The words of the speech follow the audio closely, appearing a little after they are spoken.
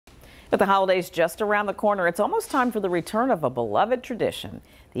With the holidays just around the corner, it's almost time for the return of a beloved tradition,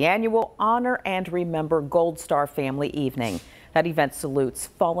 the annual Honor and Remember Gold Star Family Evening. That event salutes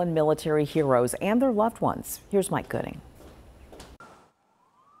fallen military heroes and their loved ones. Here's Mike Gooding.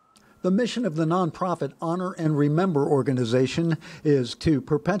 The mission of the nonprofit Honor and Remember organization is to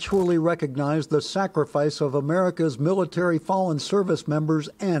perpetually recognize the sacrifice of America's military fallen service members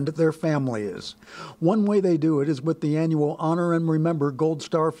and their families. One way they do it is with the annual Honor and Remember Gold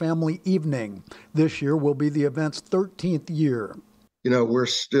Star Family Evening. This year will be the event's 13th year. You know, we're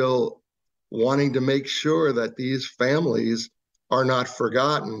still wanting to make sure that these families are not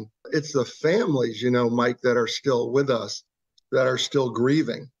forgotten. It's the families, Mike, that are still with us, that are still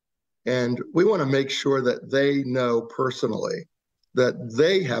grieving. And we want to make sure that they know personally that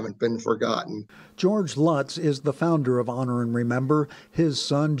they haven't been forgotten. George Lutz is the founder of Honor and Remember. His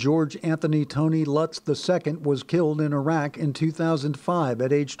son, George Anthony Tony Lutz II, was killed in Iraq in 2005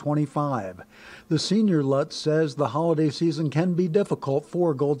 at age 25. The senior Lutz says the holiday season can be difficult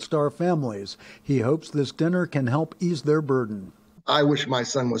for Gold Star families. He hopes this dinner can help ease their burden. I wish my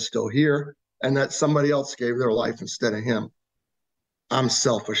son was still here and that somebody else gave their life instead of him. I'm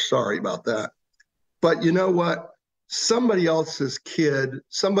selfish, sorry about that. But you know what? Somebody else's kid,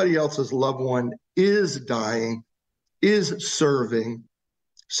 somebody else's loved one is dying, is serving,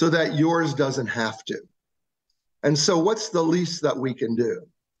 so that yours doesn't have to. And so what's the least that we can do?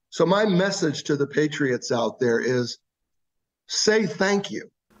 So my message to the patriots out there is say thank you.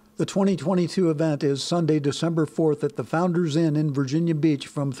 The 2022 event is Sunday, December 4th at the Founders Inn in Virginia Beach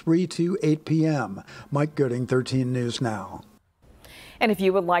from 3 to 8 p.m. Mike Gooding, 13 News Now. And if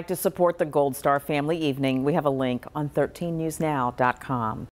you would like to support the Gold Star Family Evening, we have a link on 13newsnow.com.